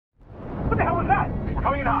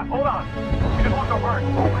Coming in hot. Hold on. We just want to burn.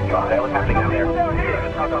 Oh my God, what's happening down there?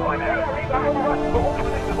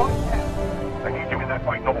 I need you in that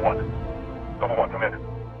fight, Noble One. Noble One, come in.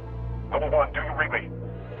 Noble One, do you read me?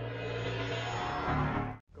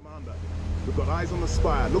 Commander, we've got eyes on the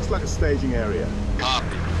spire. Looks like a staging area.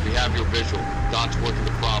 Copy. We have your visual. Doc's working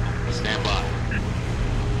the problem. Stand by.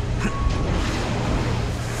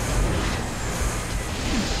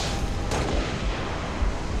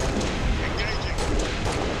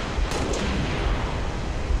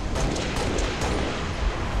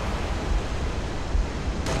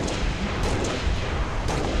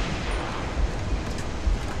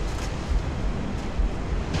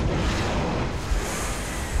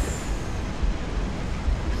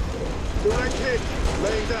 Direct hit.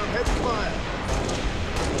 Laying down heavy fire.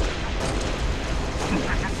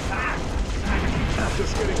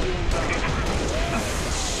 Just getting warmed up.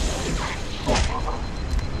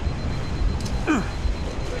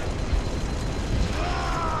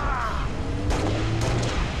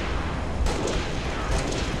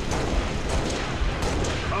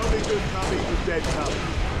 Only good cover equals dead cover.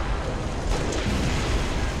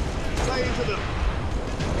 Play into them.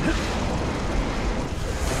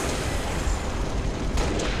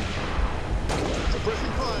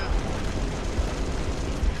 Suppressing fire.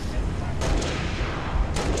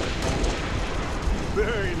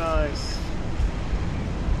 Very nice.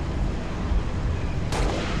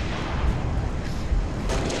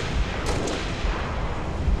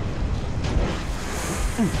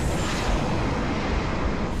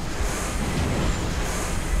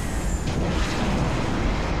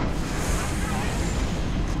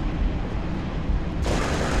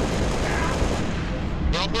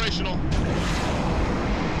 We're operational.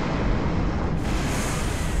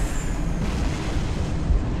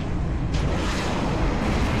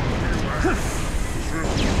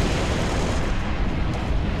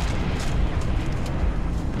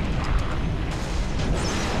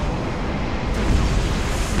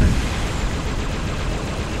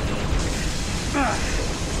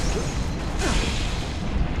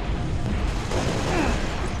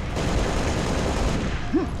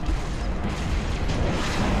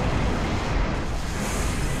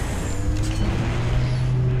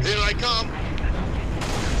 Here I come.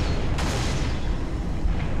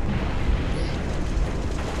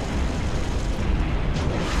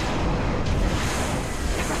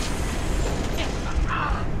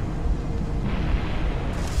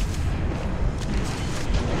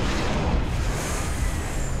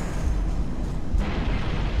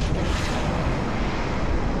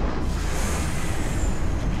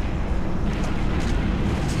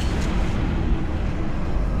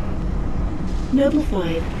 Noble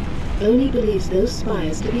 5 only believes those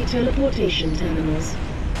spires to be teleportation terminals.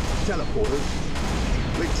 Teleporters.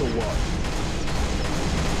 Links or what?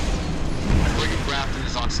 Frigate Grafton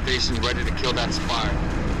is on station ready to kill that spire.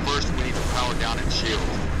 First, we need to power down its shield.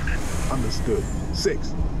 Understood.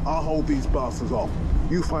 6. I'll hold these bastards off.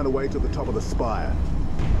 You find a way to the top of the spire.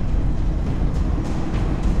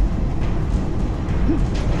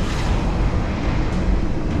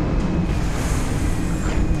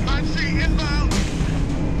 Mancy inbound!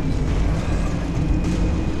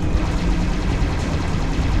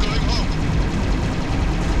 Going home.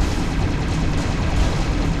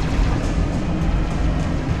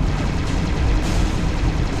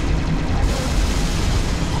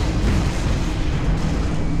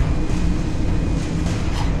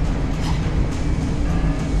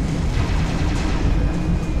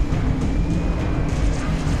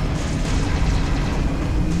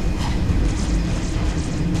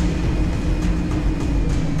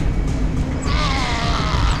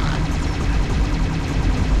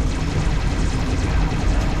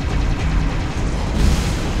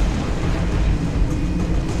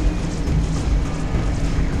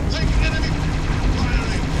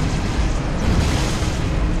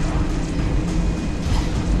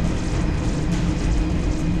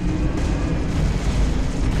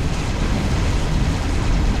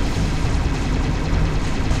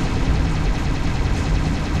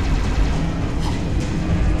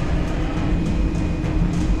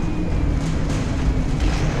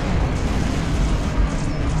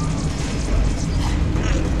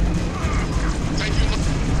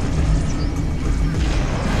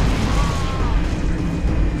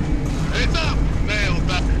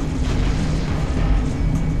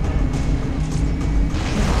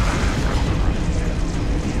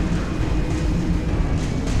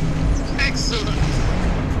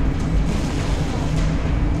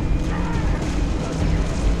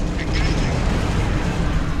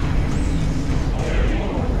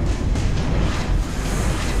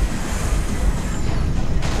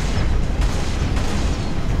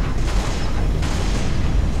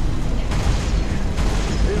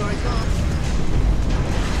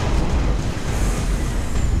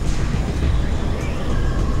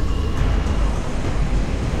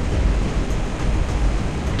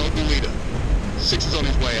 Six is on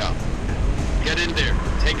his way out. Get in there.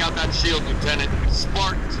 Take out that shield, Lieutenant.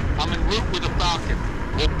 Spartans, I'm en route with a Falcon.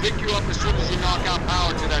 We'll pick you up as soon as you knock out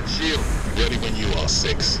power to that shield. Ready when you are,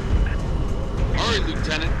 Six. Hurry,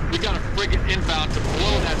 Lieutenant. We got a frigate inbound to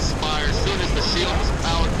blow that spire as soon as the shield is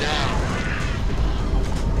powered down.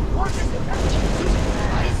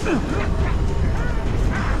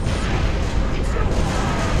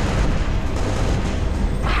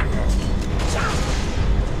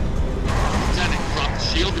 Lieutenant, drop the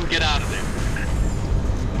shield and get out of there.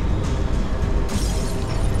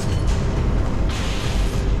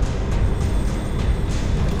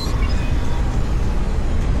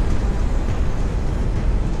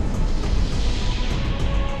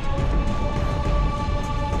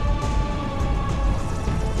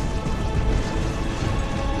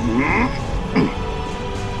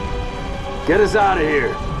 Get us out of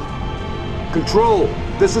here. Control,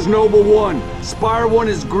 this is Noble 1. Spire 1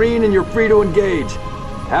 is green and you're free to engage.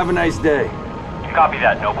 Have a nice day. Copy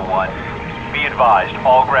that, Noble 1. Be advised,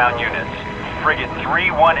 all ground units. Frigate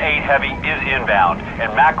 318 Heavy is inbound,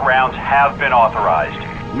 and MAC rounds have been authorized.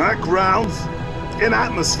 MAC rounds? In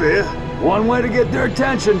atmosphere? One way to get their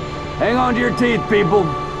attention. Hang on to your teeth, people.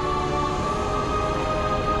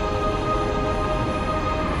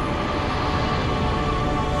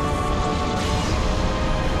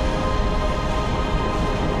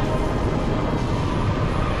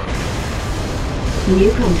 New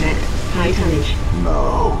contact. High tonnage.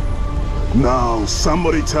 No. No,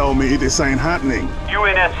 somebody tell me this ain't happening.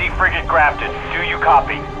 UNSC Frigate Grafton, do you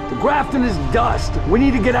copy? The Grafton is dust. We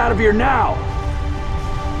need to get out of here now.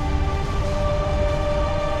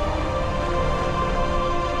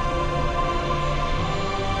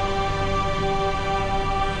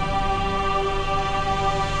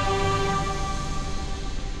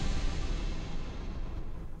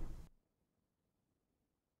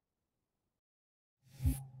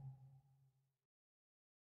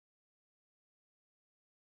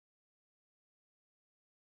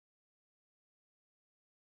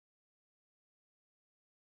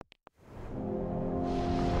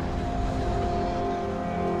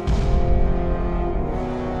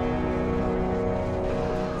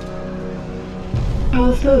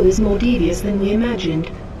 Our foe is more devious than we imagined.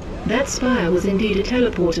 That spire was indeed a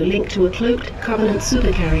teleporter linked to a cloaked Covenant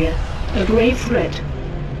supercarrier, a grave threat.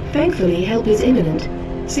 Thankfully, help is imminent.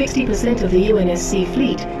 60% of the UNSC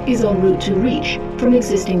fleet is en route to Reach from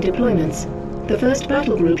existing deployments. The first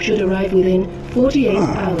battle group should arrive within 48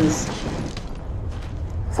 hours.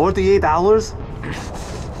 48 hours?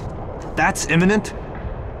 That's imminent?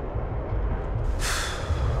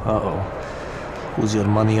 Uh-oh. Who's your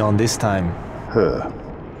money on this time? Her.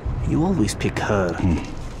 You always pick her.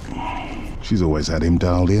 She's always had him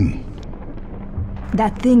dialed in.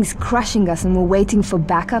 That thing's crushing us and we're waiting for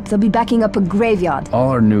backup. They'll be backing up a graveyard. All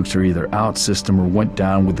our nukes are either out system or went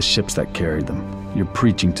down with the ships that carried them. You're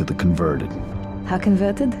preaching to the converted. How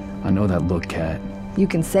converted? I know that look, Kat. You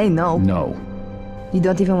can say no. No. You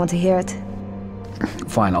don't even want to hear it?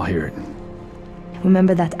 Fine, I'll hear it.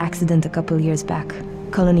 Remember that accident a couple years back?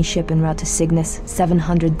 Colony ship en route to Cygnus,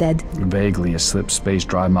 700 dead. Vaguely a slip space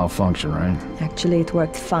drive malfunction, right? Actually, it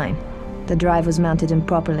worked fine. The drive was mounted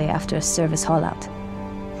improperly after a service haul-out.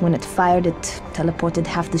 When it fired, it teleported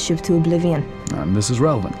half the ship to oblivion. This is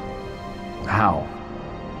relevant. How?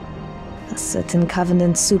 A certain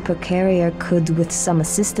Covenant supercarrier could, with some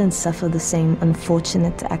assistance, suffer the same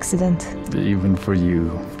unfortunate accident. Even for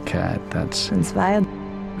you, Kat, that's Inspired?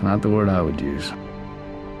 not the word I would use.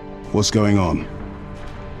 What's going on?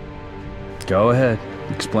 Go ahead.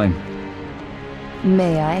 Explain.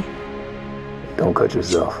 May I? Don't cut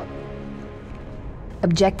yourself.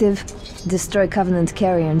 Objective: destroy Covenant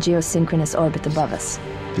carrier in geosynchronous orbit above us.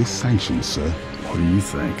 This sanctions, sir. What do you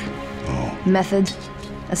think? Oh. Method: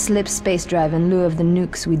 a slip space drive in lieu of the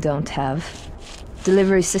nukes we don't have.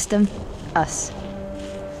 Delivery system: us.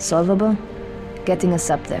 Solvable? Getting us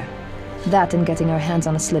up there. That and getting our hands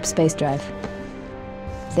on a slip space drive.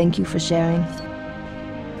 Thank you for sharing.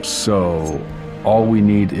 So, all we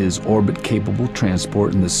need is orbit-capable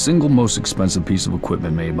transport and the single most expensive piece of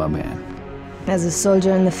equipment made by man. As a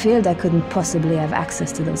soldier in the field, I couldn't possibly have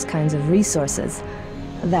access to those kinds of resources.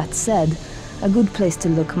 That said, a good place to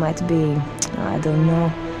look might be, I don't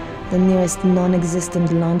know, the nearest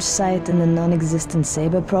non-existent launch site in the non-existent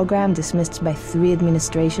Saber program dismissed by 3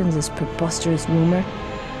 administrations as preposterous rumor,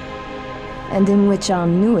 and in which our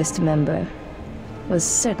newest member was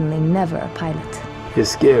certainly never a pilot. You're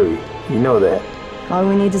scary. You know that. All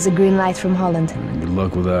we need is a green light from Holland. Good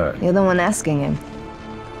luck with that. You're the one asking him.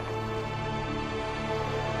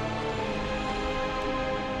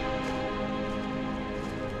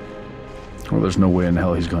 Well, there's no way in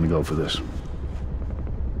hell he's gonna go for this.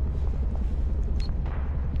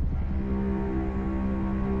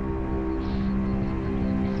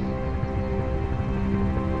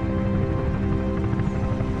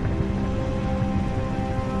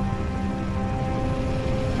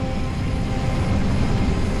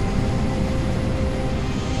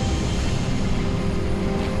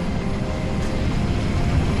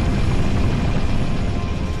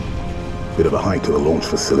 Bit of a hike to the launch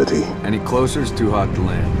facility. Any closer, it's too hot to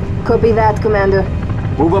land. Copy that, Commander.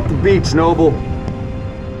 Move up the beach, Noble.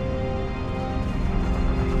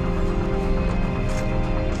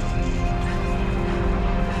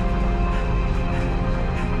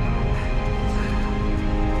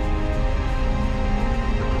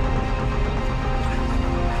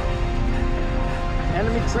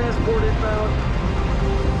 Enemy transport inbound.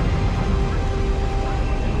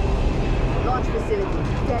 Launch facility,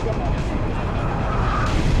 dead ahead.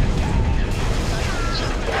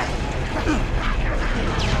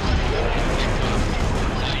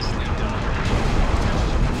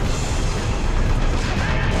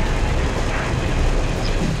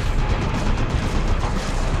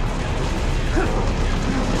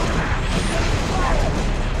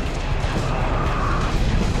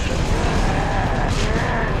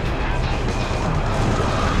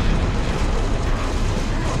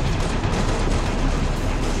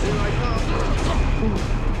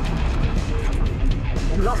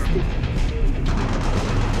 Lost it.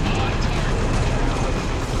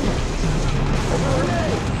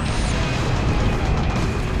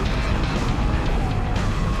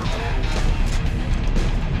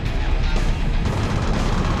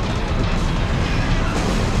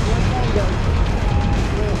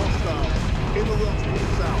 In the rocks to the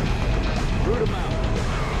south. Root them out.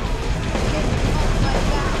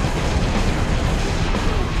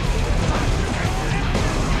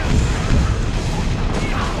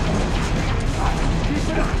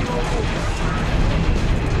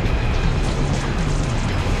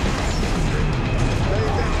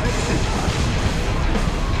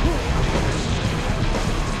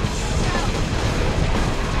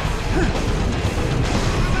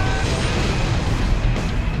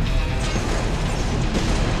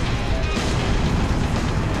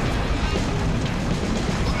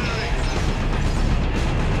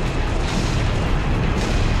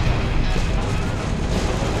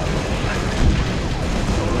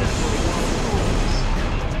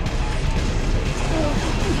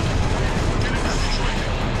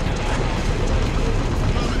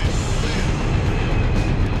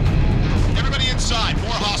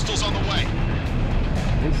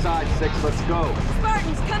 Inside, 6, let's go.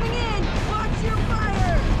 Spartans coming in! Watch your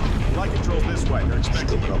fire! Flight control this way. They're expecting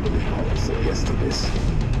Still you. can't believe I said yes to this.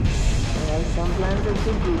 Well, some plans are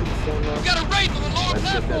too good, so no. We got a raid on the lower Let's get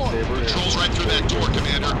that platform! saber. Controls right through that door,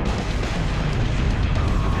 Commander.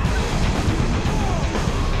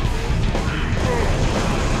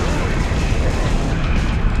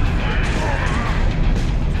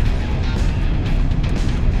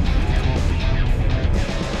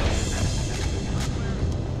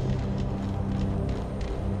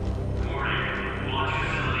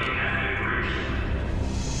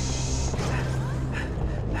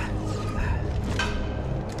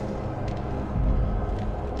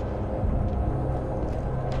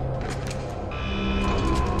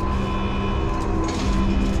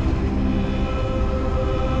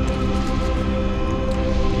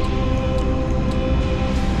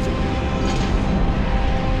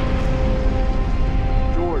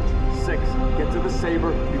 George, 6, get to the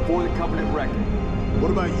saber before the Covenant wreck it.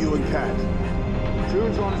 What about you and Cat?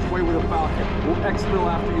 June's on his way with a Falcon. We'll exfil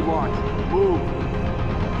after you launch. Move.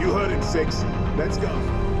 You heard him, 6. Let's go.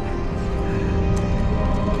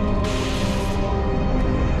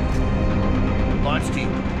 Launch team,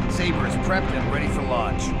 Saber is prepped and ready for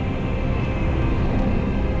launch.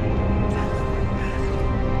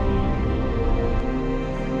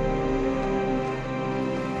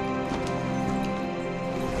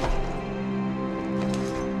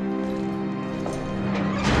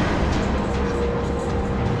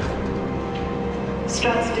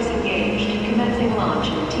 Struts disengaged. Commencing launch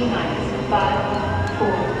in T-minus 5, 4,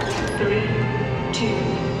 3,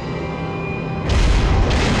 2,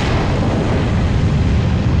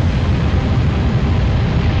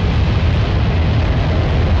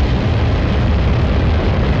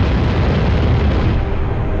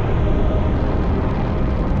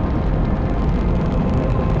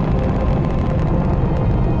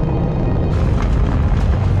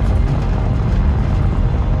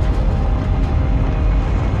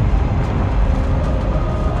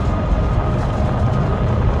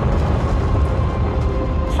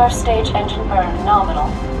 First stage engine burn nominal.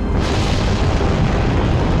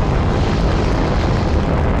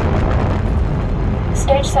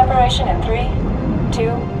 Stage separation in 3, 2,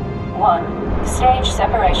 1. Stage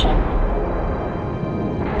separation.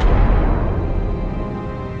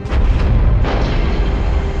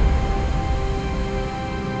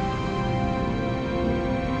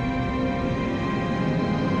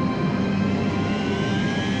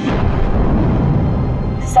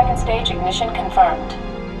 Second stage ignition confirmed.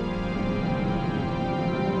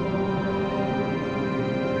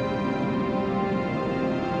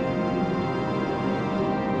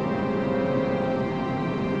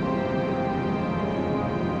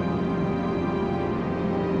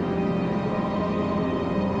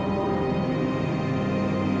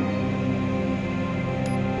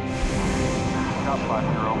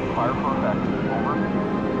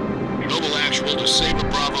 Noble Actual to Sabre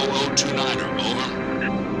Bravo 029er, over.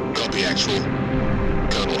 Copy Actual.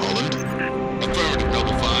 Colonel Holland. Affirmative,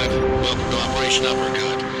 Noble 5. Welcome to Operation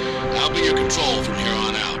Uppercut. I'll be your control from here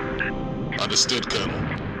on out. Understood, Colonel.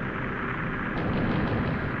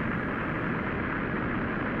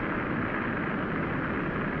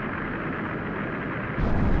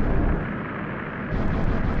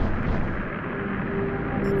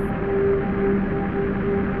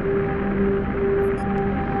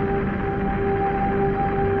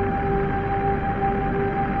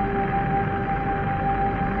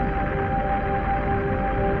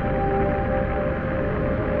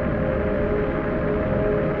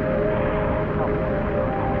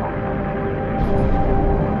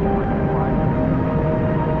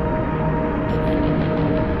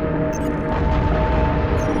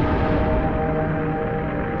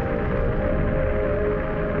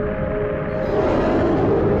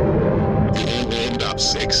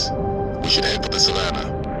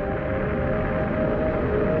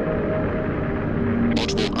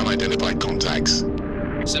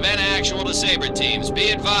 Savannah Actual to Sabre teams,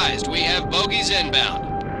 be advised, we have bogies inbound.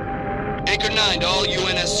 Anchor 9 to all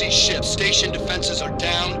UNSC ships. Station defenses are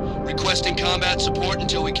down. Requesting combat support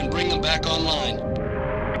until we can bring them back online.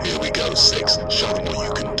 Here we go, 6. Show them what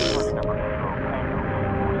you can do.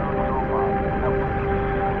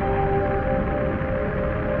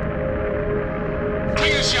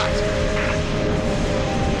 Take a shot!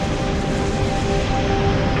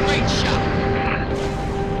 Great shot!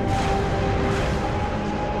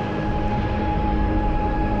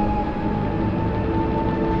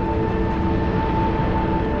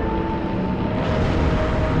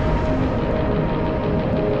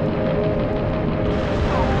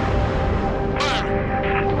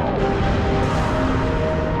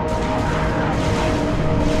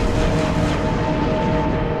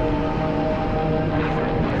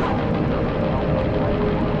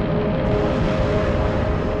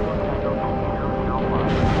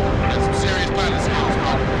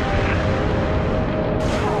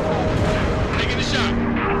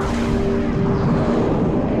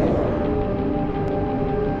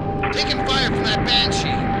 Taking fire from that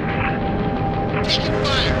Banshee. Taking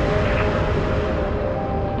fire.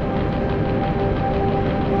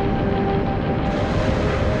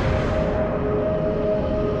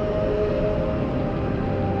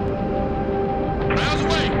 Miles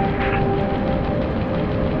away.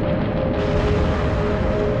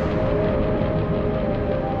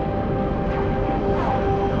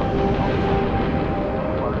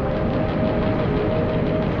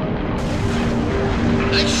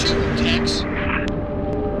 Nice shooting, Tex.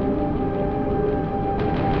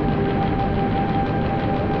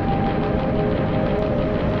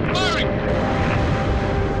 Firing!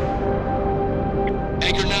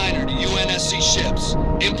 Anchor 9er to UNSC ships.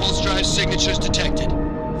 Impulse drive signatures detected.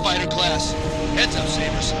 Fighter class. Heads up,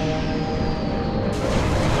 Sabres.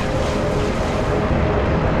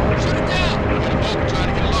 Shut it down! Get a boat trying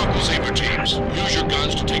to get local, Sabre teams. Use your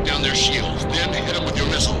guns to take down their shields, then hit them with your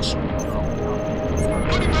missiles.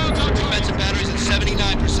 20 rounds on defensive batteries at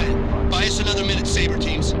 79%. Buy us another minute, Sabre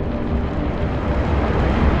teams.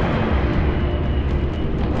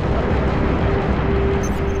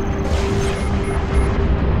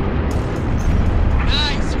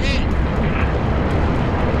 Nice hit!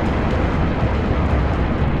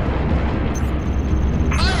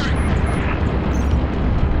 Firing!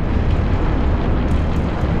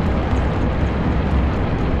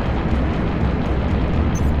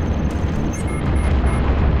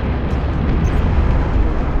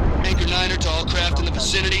 Anchor 9er to all craft in the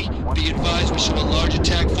vicinity. Be advised we show a large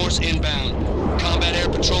attack force inbound. Combat Air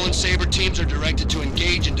Patrol and Sabre teams are directed to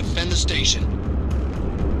engage and defend the station.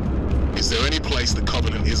 Is there any place the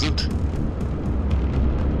Covenant isn't?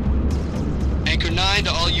 Anchor Anchor 9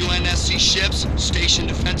 to all UNSC ships. Station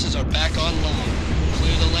defenses are back online.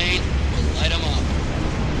 Clear the lane, we'll light them up.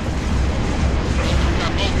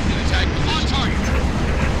 Open, attack, on target.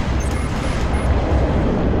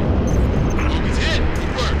 Logan's hit.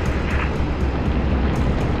 Good work.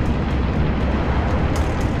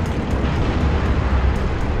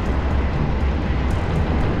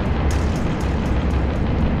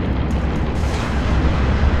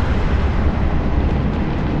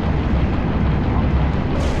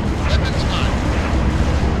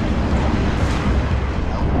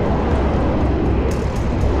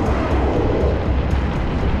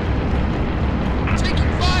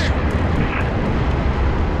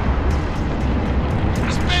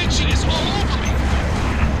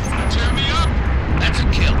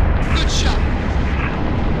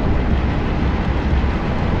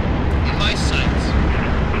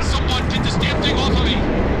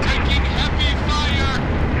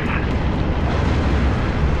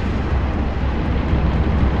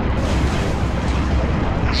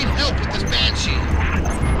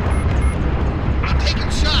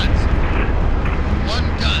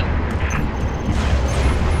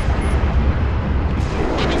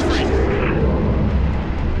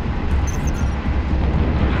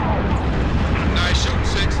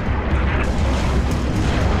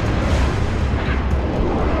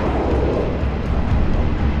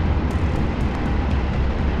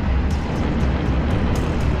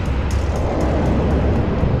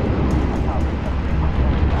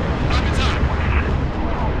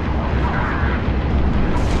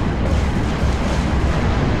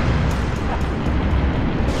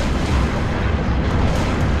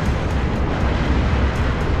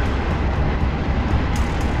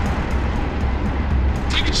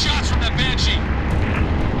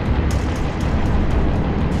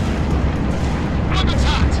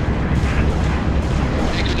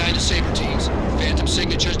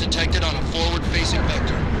 Signatures detected on a forward-facing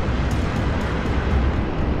vector.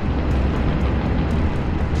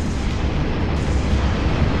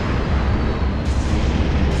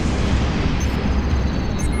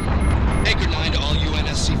 Anchor 9 to all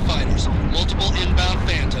UNSC fighters. Multiple inbound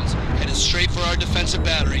Phantoms headed straight for our defensive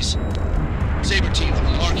batteries. Saber teams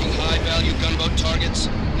are marking high-value gunboat targets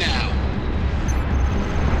now.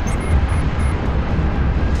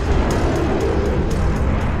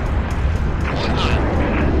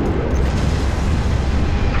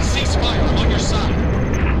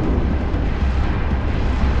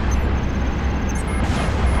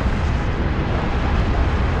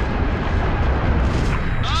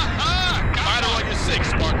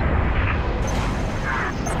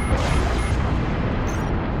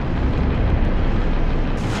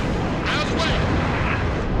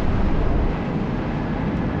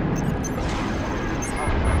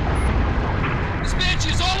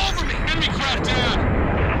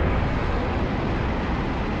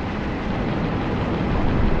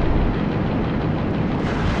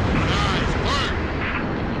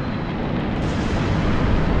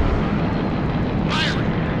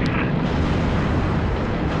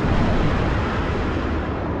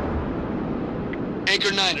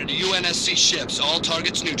 Anchor 9er to UNSC ships. All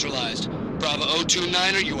targets neutralized. Bravo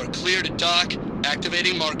 029er, you are clear to dock.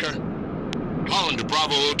 Activating marker. Holland to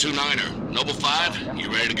Bravo 029er. Noble 5, you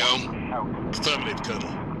ready to go? Affirmative,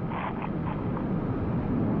 Colonel.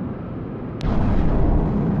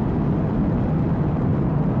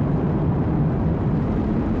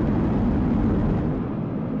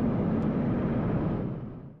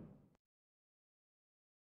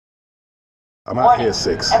 I'm out here,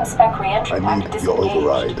 6. M-Spec re-entry I pack need your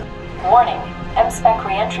override. Warning, M-Spec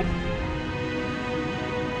re-entry.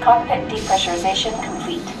 Cockpit depressurization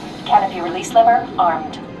complete. Canopy release lever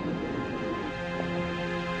armed.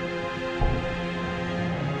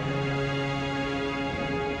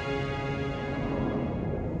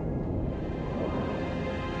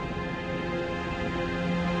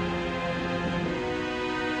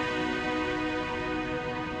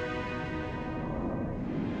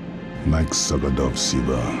 Mike Sagadov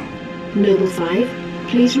Siva. Noble 5,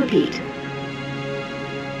 please repeat.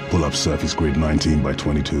 Pull up surface grid 19 by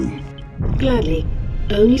 22. Gladly.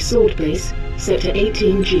 Only Sword Base, Sector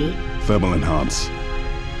 18G. Thermal enhance.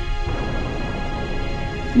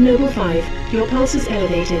 Noble 5, your pulse is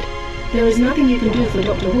elevated. There is nothing you can do for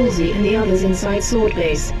Dr. Halsey and the others inside Sword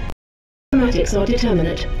Base. Automatics are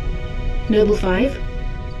determinate. Noble 5?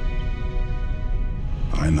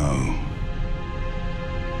 I know.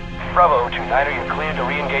 Bravo 29er, you're cleared to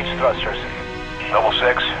re-engage thrusters. Noble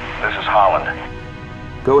 6, this is Holland.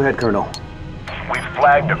 Go ahead, Colonel. We've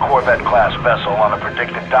flagged a Corvette-class vessel on a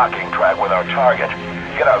predicted docking track with our target.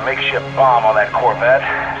 Get our makeshift bomb on that Corvette.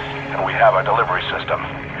 and we have our delivery system.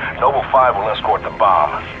 Noble 5 will escort the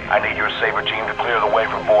bomb. I need your Sabre team to clear the way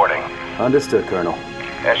for boarding. Understood, Colonel.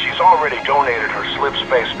 As she's already donated her slip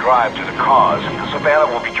space drive to the cause, the Savannah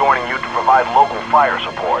will be joining you to provide local fire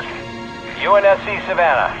support. UNSC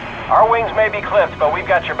Savannah. Our wings may be clipped, but we've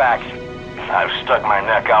got your back. I've stuck my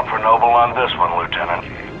neck out for Noble on this one,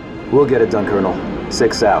 Lieutenant. We'll get it done, Colonel.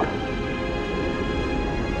 6 out.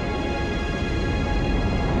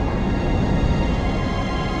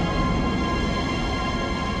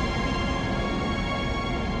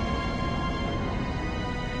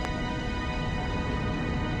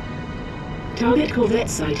 Target corvette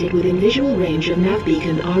sighted within visual range of nav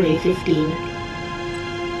beacon RA-15.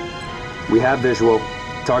 We have visual.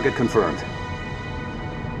 Target confirmed.